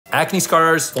Acne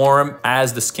scars form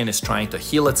as the skin is trying to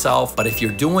heal itself, but if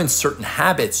you're doing certain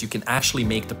habits, you can actually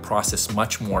make the process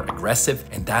much more aggressive,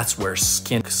 and that's where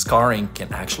skin scarring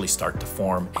can actually start to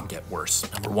form and get worse.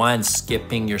 Number one,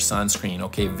 skipping your sunscreen.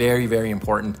 Okay, very, very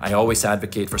important. I always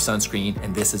advocate for sunscreen,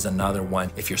 and this is another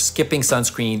one. If you're skipping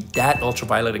sunscreen, that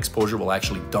ultraviolet exposure will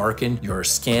actually darken your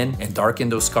skin and darken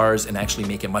those scars and actually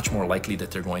make it much more likely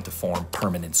that they're going to form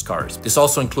permanent scars. This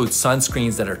also includes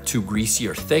sunscreens that are too greasy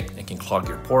or thick and can clog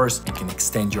your pores and can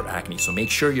extend your acne. So make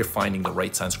sure you're finding the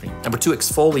right sunscreen. Number two,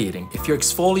 exfoliating. If you're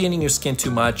exfoliating your skin too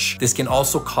much, this can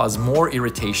also cause more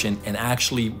irritation and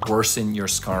actually worsen your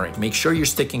scarring. Make sure you're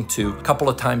sticking to a couple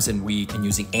of times in a week and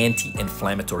using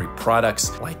anti-inflammatory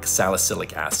products like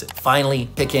salicylic acid. Finally,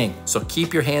 picking. So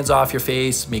keep your hands off your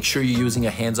face. Make sure you're using a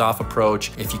hands-off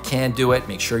approach. If you can't do it,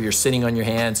 make sure you're sitting on your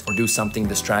hands or do something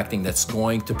distracting that's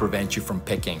going to prevent you from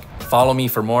picking. Follow me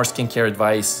for more skincare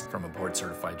advice from a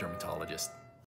board-certified dermatologist.